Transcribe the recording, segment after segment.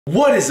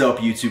What is up,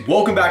 YouTube?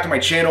 Welcome back to my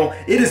channel.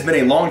 It has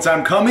been a long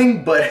time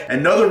coming, but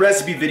another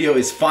recipe video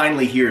is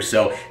finally here.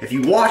 So if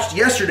you watched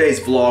yesterday's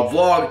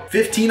vlog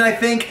 15 I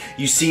think,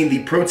 you've seen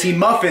the protein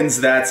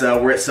muffins that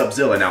were at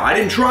Subzilla. Now I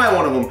didn't try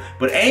one of them,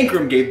 but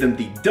Ankrum gave them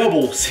the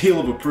double seal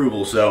of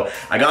approval. So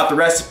I got the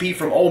recipe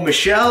from old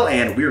Michelle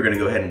and we're gonna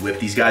go ahead and whip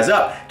these guys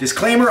up.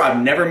 Disclaimer,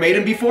 I've never made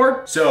them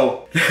before,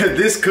 so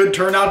this could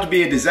turn out to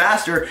be a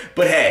disaster,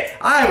 but hey,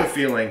 I have a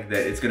feeling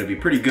that it's gonna be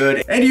pretty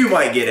good and you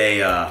might get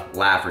a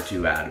laugh or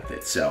two out of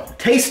it. So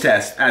taste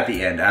test at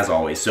the end as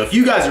always. So if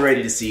you guys are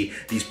ready to see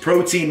these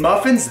protein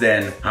muffins,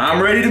 then I'm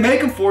ready to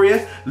make them for you.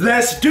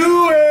 Let's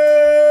do it!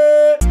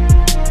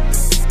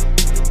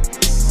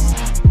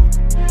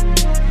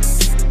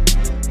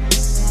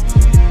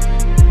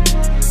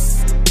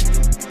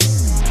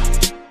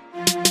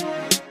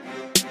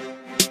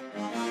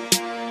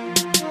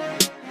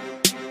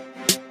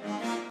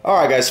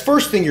 Alright guys,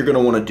 first thing you're going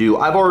to want to do,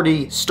 I've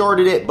already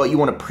started it, but you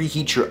want to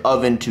preheat your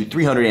oven to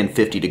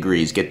 350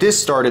 degrees. Get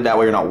this started, that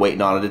way you're not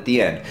waiting on it at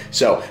the end.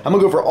 So, I'm going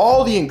to go over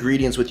all the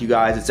ingredients with you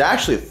guys. It's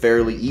actually a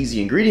fairly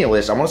easy ingredient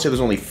list. I want to say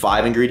there's only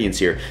 5 ingredients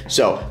here.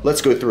 So,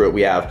 let's go through it.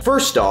 We have,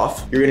 first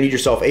off, you're going to need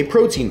yourself a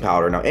protein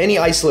powder. Now, any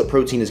isolate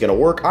protein is going to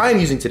work. I'm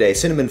using today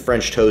Cinnamon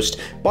French Toast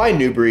by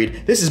New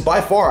Breed. This is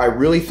by far, I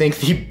really think,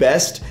 the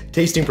best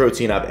tasting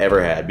protein I've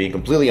ever had, being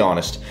completely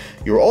honest.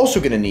 You're also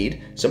going to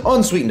need some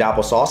unsweetened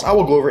applesauce. I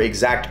will go over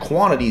exact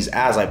quantities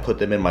as I put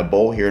them in my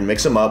bowl here and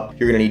mix them up.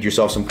 You're going to need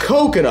yourself some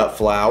coconut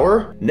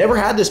flour. Never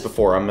had this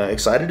before. I'm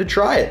excited to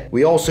try it.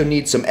 We also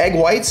need some egg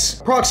whites,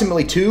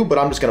 approximately 2, but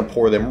I'm just going to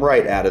pour them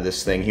right out of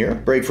this thing here.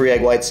 Break-free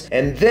egg whites.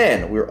 And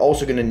then we're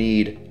also going to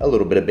need a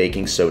little bit of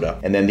baking soda.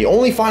 And then the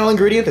only final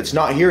ingredient that's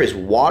not here is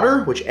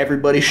water, which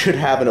everybody should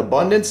have in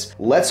abundance.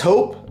 Let's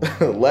hope.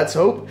 Let's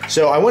hope.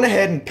 So I went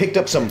ahead and picked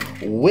up some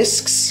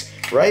whisks.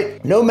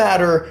 Right? No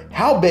matter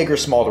how big or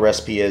small the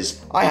recipe is,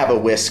 I have a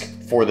whisk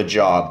for the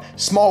job.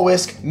 Small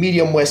whisk,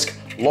 medium whisk,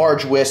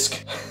 large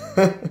whisk.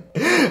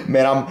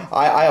 Man,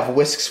 I have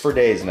whisks for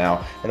days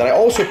now. And then I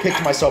also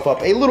picked myself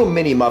up a little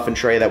mini muffin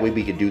tray, that way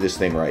we could do this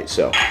thing right.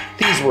 So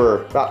these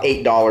were about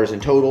 $8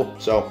 in total.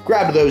 So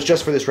grabbed those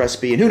just for this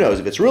recipe, and who knows,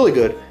 if it's really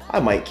good, I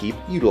might keep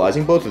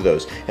utilizing both of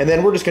those. And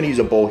then we're just gonna use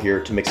a bowl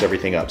here to mix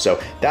everything up. So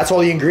that's all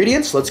the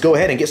ingredients. Let's go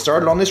ahead and get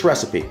started on this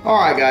recipe. All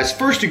right, guys,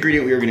 first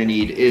ingredient we are gonna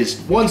need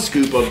is 1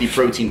 scoop of the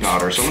protein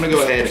powder. So I'm gonna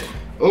go ahead,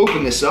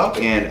 open this up,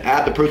 and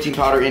add the protein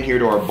powder in here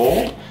to our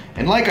bowl.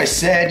 And like I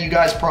said, you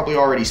guys probably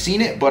already seen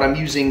it, but I'm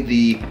using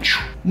the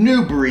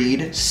New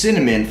Breed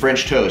Cinnamon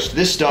French Toast.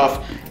 This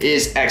stuff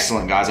is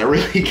excellent, guys. I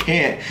really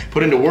can't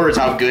put into words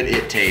how good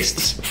it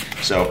tastes.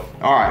 So,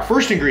 all right,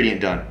 first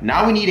ingredient done.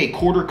 Now we need a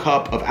 1/4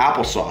 cup of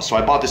applesauce. So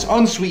I bought this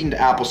unsweetened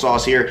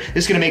applesauce here.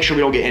 This is gonna make sure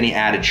we don't get any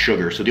added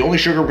sugar. So the only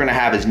sugar we're gonna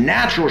have is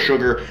natural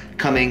sugar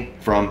coming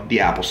from the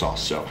applesauce.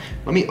 So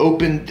let me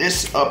open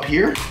this up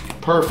here.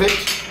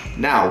 Perfect.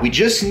 Now, we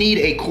just need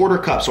a 1/4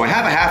 cup. So I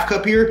have a 1/2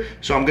 cup here,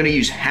 so I'm gonna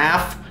use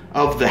half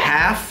of the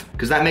half,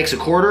 because that makes a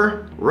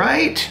 1/4,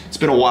 right? It's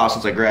been a while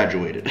since I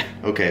graduated.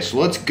 Okay, so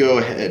let's go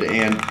ahead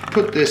and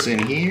put this in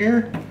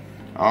here.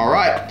 All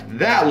right,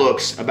 that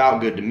looks about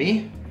good to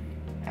me.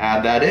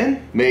 Add that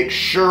in. Make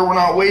sure we're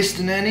not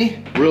wasting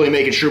any. Really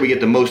making sure we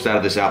get the most out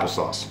of this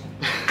applesauce.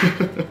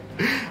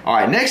 All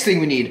right, next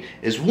thing we need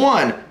is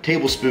 1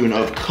 tablespoon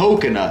of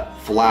coconut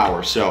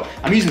flour. So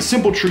I'm using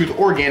Simple Truth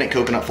organic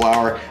coconut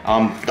flour.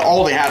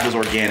 All they have is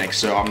organic,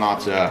 so I'm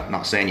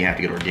not saying you have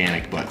to get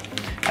organic, but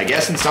I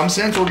guess in some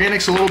sense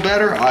organic's a little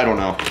better. I don't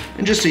know.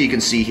 And just so you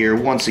can see here,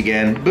 once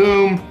again,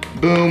 boom,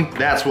 boom,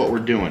 that's what we're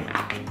doing.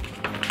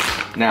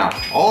 Now,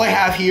 all I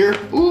have here,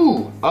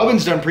 ooh,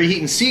 oven's done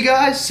preheating. See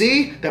guys,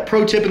 see? That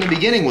pro tip in the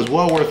beginning was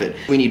well worth it.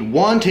 We need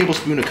 1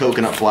 tablespoon of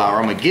coconut flour.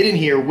 I'm gonna get in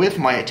here with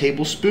my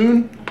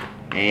tablespoon,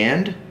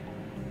 and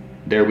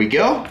there we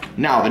go.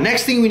 Now, the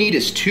next thing we need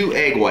is 2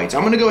 egg whites.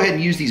 I'm gonna go ahead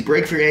and use these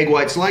break-free egg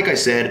whites like I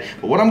said,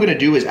 but what I'm gonna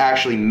do is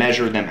actually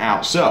measure them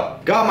out. So,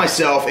 got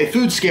myself a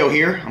food scale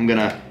here. I'm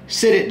gonna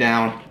sit it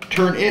down,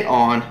 turn it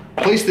on,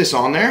 place this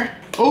on there,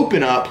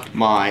 open up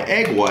my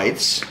egg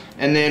whites,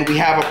 and then we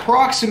have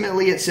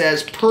approximately, it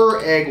says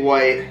per egg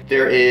white,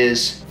 there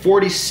is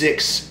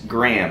 46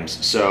 grams.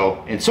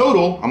 So in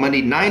total, I'm gonna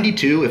need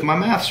 92 if my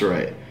math's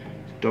right.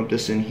 Dump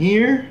this in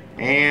here,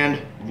 and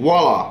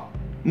voila,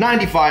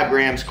 95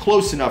 grams,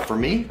 close enough for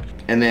me.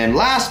 And then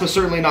last but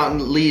certainly not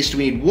least,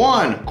 we need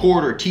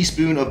 1/4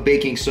 teaspoon of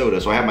baking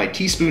soda. So I have my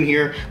teaspoon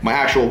here, my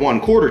actual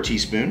 1/4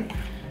 teaspoon.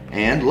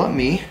 And let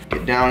me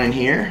get down in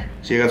here.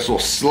 So you got this little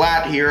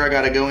slat here I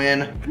gotta go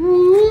in.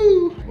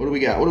 Woo! What do we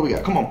got? What do we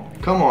got? Come on,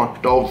 come on.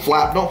 Don't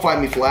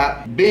fight me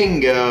flat.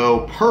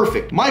 Bingo,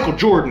 perfect. Michael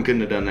Jordan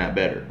couldn't have done that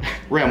better.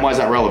 Ram, why is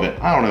that relevant?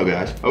 I don't know,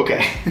 guys.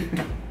 Okay.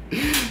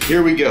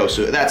 Here we go.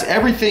 So that's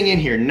everything in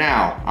here.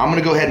 Now, I'm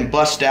gonna go ahead and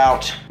bust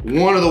out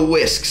one of the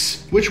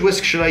whisks. Which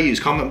whisk should I use?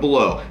 Comment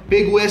below.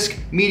 Big whisk,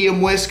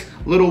 medium whisk,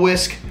 little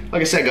whisk.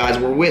 Like I said, guys,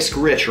 we're whisk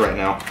rich right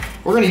now.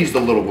 We're gonna use the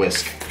little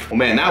whisk. Oh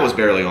man, that was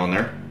barely on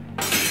there.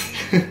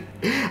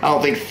 I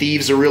don't think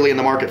thieves are really in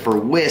the market for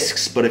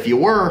whisks, but if you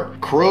were,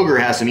 Kroger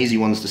has some easy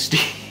ones to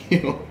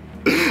steal.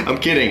 I'm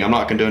kidding, I'm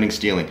not condoning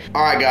stealing.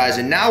 All right guys,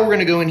 and now we're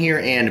gonna go in here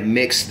and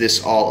mix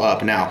this all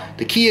up. Now,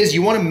 the key is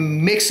you wanna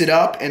mix it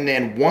up, and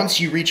then once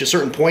you reach a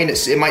certain point,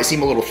 it might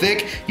seem a little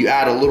thick, you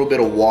add a little bit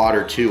of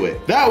water to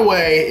it. That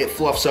way, it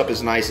fluffs up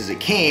as nice as it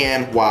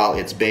can while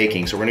it's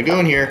baking. So we're gonna go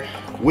in here,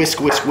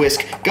 whisk, whisk,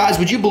 whisk. Guys,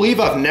 would you believe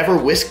I've never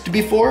whisked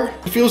before?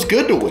 It feels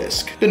good to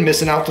whisk. Been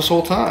missing out this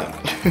whole time.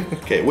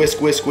 Okay,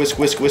 whisk, whisk, whisk,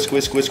 whisk, whisk,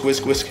 whisk, whisk,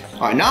 whisk, whisk.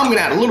 All right, now I'm gonna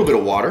add a little bit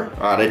of water.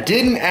 All right, I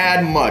didn't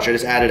add much. I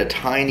just added a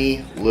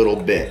tiny little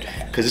bit.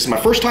 Because this is my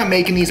first time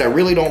making these, I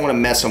really don't wanna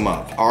mess them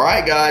up. All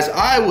right, guys,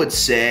 I would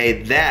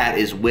say that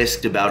is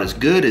whisked about as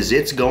good as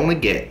it's gonna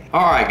get.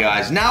 All right,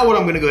 guys, now what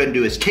I'm gonna go ahead and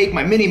do is take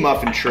my mini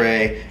muffin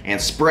tray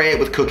and spray it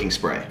with cooking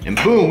spray. And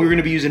boom, we're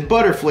gonna be using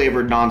butter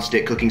flavored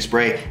nonstick cooking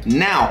spray.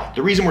 Now,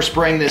 the reason we're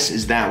spraying this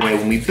is that way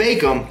when we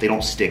bake them, they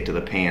don't stick to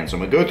the pan. So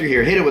I'm gonna go through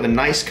here, hit it with a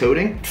nice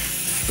coating.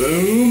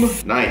 Boom,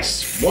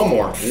 nice. One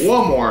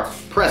more,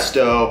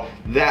 presto.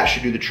 That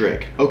should do the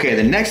trick. Okay,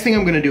 the next thing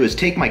I'm gonna do is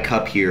take my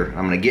cup here.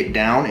 I'm gonna get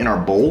down in our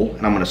bowl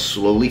and I'm gonna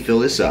slowly fill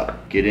this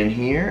up. Get in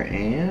here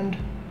and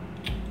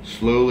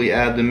slowly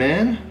add them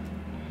in.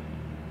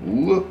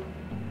 Whoop.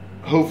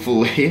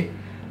 Hopefully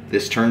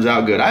this turns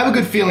out good. I have a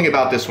good feeling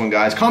about this one,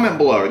 guys. Comment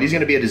below, are these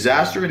gonna be a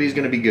disaster or are these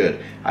gonna be good?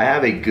 I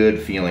have a good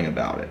feeling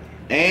about it.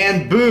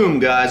 And boom,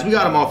 guys, we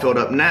got them all filled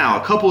up.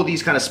 Now, a couple of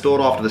these kind of spilled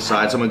off to the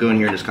side, so I'm gonna go in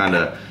here and just kind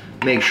of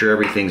make sure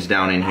everything's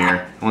down in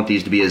here. I want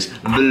these to be as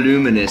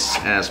voluminous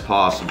as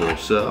possible.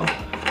 So,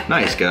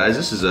 nice guys,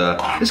 this is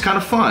kind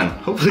of fun.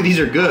 Hopefully these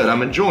are good.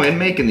 I'm enjoying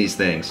making these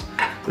things.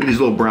 Look at these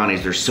little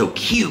brownies, they're so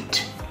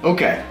cute.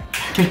 Okay,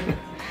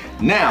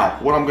 now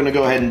what I'm gonna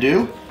go ahead and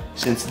do,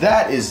 since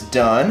that is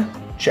done,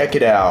 check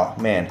it out.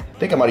 Man, I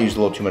think I might have used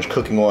a little too much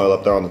cooking oil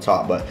up there on the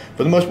top, but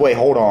for the most part,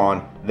 hold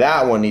on.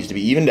 That one needs to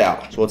be evened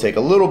out. So we'll take a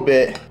little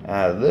bit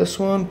out of this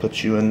one,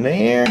 put you in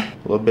there,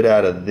 a little bit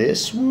out of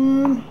this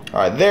one. All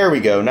right, there we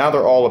go. Now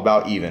they're all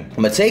about even. I'm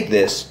gonna take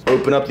this,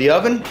 open up the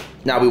oven.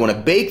 Now we wanna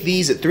bake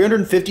these at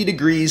 350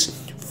 degrees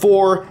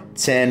for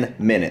 10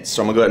 minutes.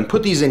 So I'm gonna go ahead and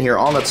put these in here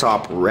on the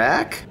top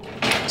rack.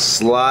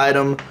 Slide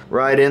them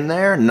right in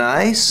there,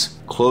 nice.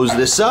 Close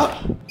this up,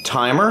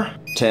 timer,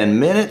 10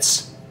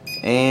 minutes,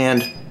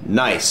 and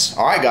nice.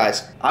 All right,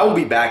 guys, I will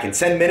be back in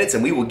 10 minutes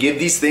and we will give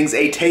these things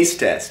a taste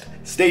test.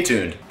 Stay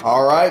tuned.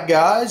 All right,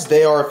 guys,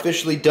 they are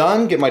officially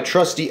done. Get my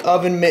trusty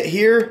oven mitt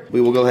here. We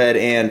will go ahead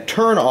and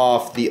turn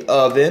off the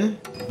oven.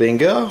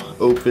 Bingo,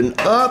 open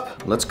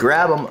up. Let's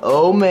grab them.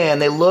 Oh man,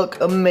 they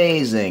look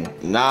amazing.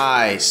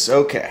 Nice,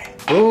 okay.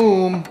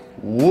 Boom.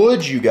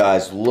 Would you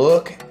guys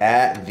look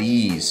at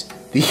these?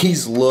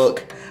 These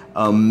look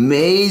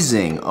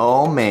amazing.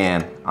 Oh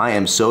man, I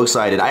am so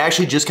excited. I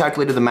actually just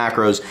calculated the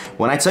macros.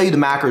 When I tell you the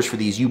macros for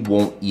these, you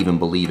won't even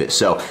believe it.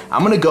 So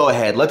I'm gonna go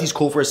ahead, let these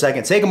cool for a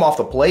second, take them off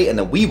the plate, and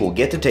then we will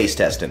get to taste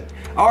testing.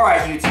 All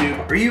right,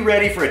 YouTube, are you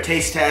ready for a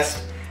taste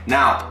test?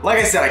 Now, like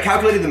I said, I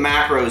calculated the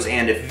macros,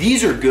 and if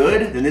these are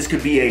good, then this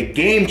could be a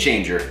game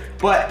changer.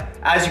 But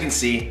as you can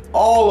see,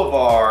 all of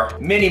our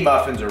mini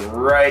muffins are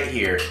right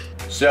here.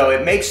 So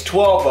it makes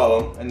 12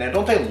 of them, and then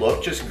don't they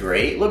look just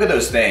great? Look at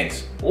those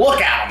things.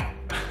 Look at them.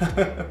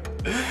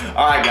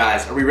 All right,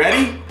 guys, are we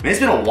ready? Man, it's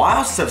been a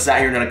while since I've sat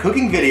here and done a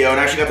cooking video and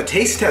actually got to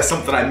taste test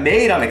something I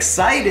made. I'm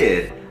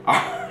excited. All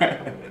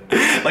right.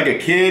 Like a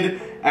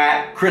kid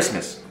at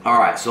Christmas. All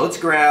right, so let's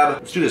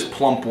do this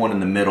plump one in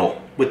the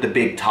middle with the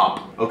big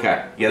top.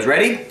 Okay, you guys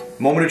ready?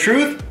 Moment of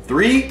truth.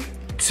 3,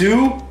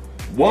 2,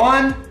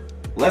 1.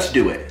 Let's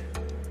do it.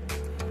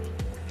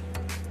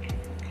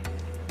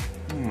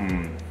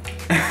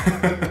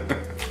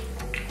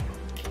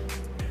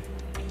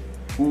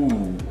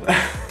 Ooh.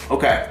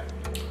 Okay.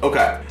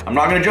 I'm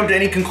not gonna jump to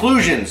any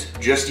conclusions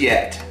just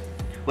yet.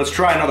 Let's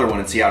try another one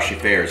and see how she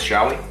fares,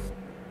 shall we?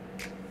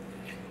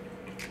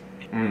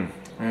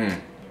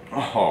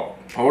 Oh,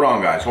 hold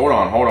on, guys. Hold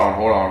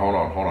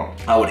on.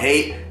 I would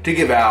hate to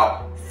give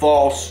out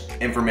false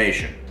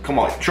information. Come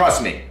on,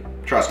 trust me.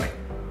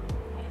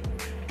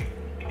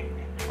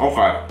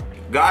 Okay.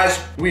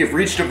 Guys, we have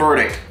reached a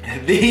verdict.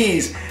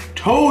 These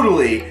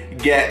totally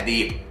get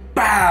the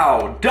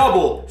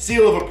double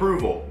seal of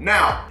approval.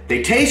 Now,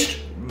 they taste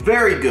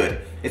very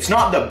good. It's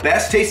not the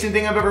best tasting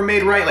thing I've ever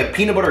made, right? Like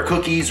peanut butter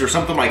cookies or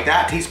something like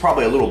that tastes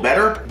probably a little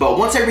better. But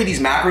once I read these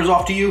macros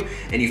off to you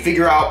and you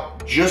figure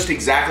out just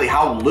exactly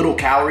how little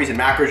calories and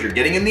macros you're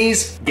getting in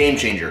these, game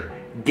changer.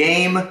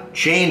 Game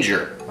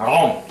changer.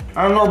 Oh,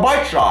 and they're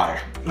bite size.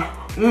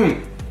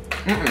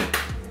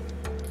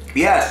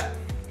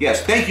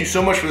 Yes, thank you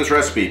so much for this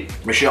recipe.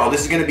 Michelle,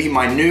 this is gonna be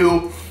my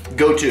new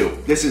go-to.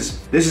 This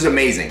is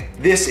amazing.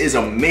 This is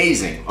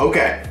amazing.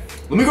 Okay,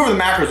 let me go over the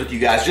macros with you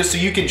guys just so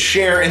you can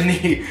share in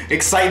the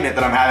excitement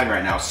that I'm having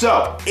right now.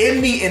 So,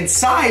 in the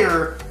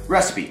entire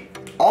recipe,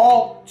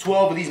 all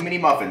 12 of these mini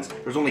muffins,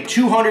 there's only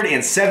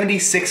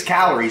 276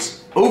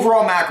 calories.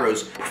 Overall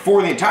macros,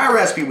 for the entire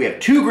recipe, we have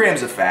 2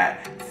 grams of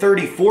fat,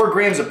 34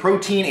 grams of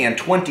protein, and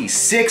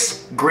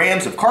 26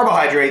 grams of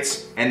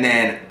carbohydrates, and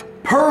then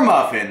per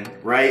muffin,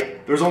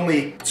 right? There's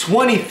only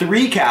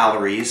 23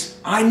 calories.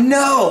 I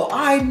know.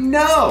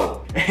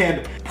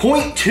 And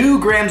 0.2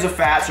 grams of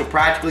fat, so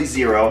practically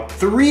zero,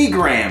 3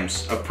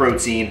 grams of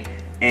protein,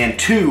 and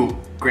 2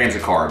 grams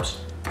of carbs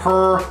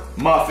per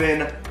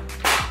muffin.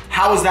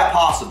 How is that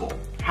possible?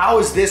 How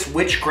is this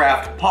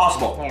witchcraft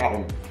possible?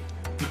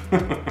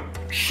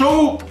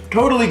 So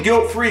totally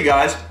guilt-free,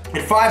 guys.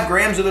 And 5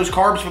 grams of those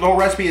carbs for the whole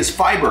recipe is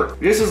fiber.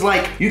 This is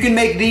like, you can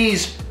make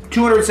these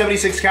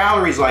 276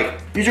 calories,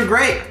 like, these are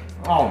great.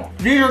 Oh,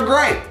 these are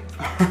great.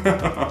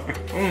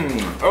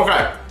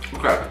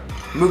 Okay.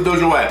 Move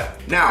those away.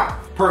 Now,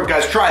 perfect,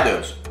 guys, try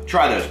those.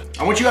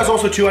 I want you guys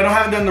also to, I know I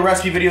haven't done the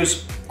recipe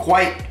videos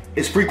quite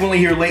as frequently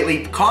here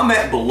lately.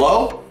 Comment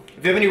below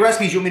if you have any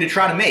recipes you want me to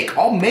try to make.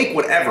 I'll make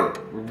whatever,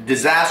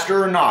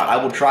 disaster or not. I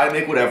will try to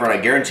make whatever, and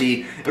I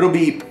guarantee it'll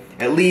be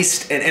at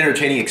least an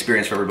entertaining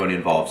experience for everybody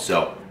involved.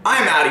 So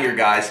I'm out of here,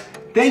 guys.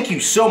 Thank you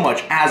so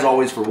much, as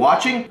always, for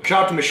watching.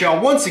 Shout out to Michelle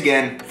once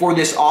again for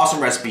this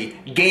awesome recipe.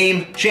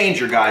 Game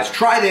changer, guys.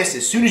 Try this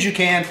as soon as you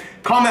can.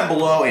 Comment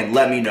below and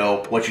let me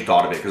know what you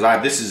thought of it, because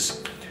this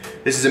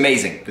is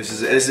amazing. This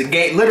is a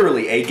game,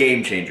 literally a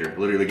game changer.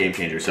 Literally a game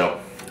changer. So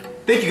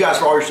thank you guys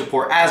for all your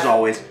support, as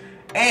always.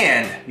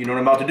 And you know what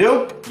I'm about to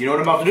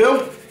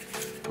do?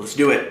 Let's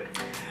do it.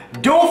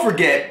 Don't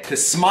forget to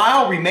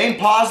smile, remain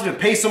positive,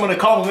 and pay someone a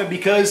compliment,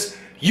 because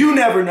you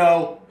never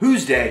know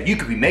whose day you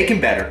could be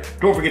making better.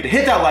 Don't forget to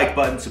hit that like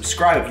button,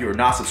 subscribe if you are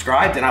not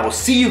subscribed, and I will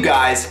see you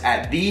guys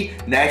at the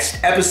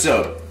next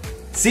episode.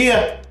 See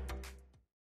ya.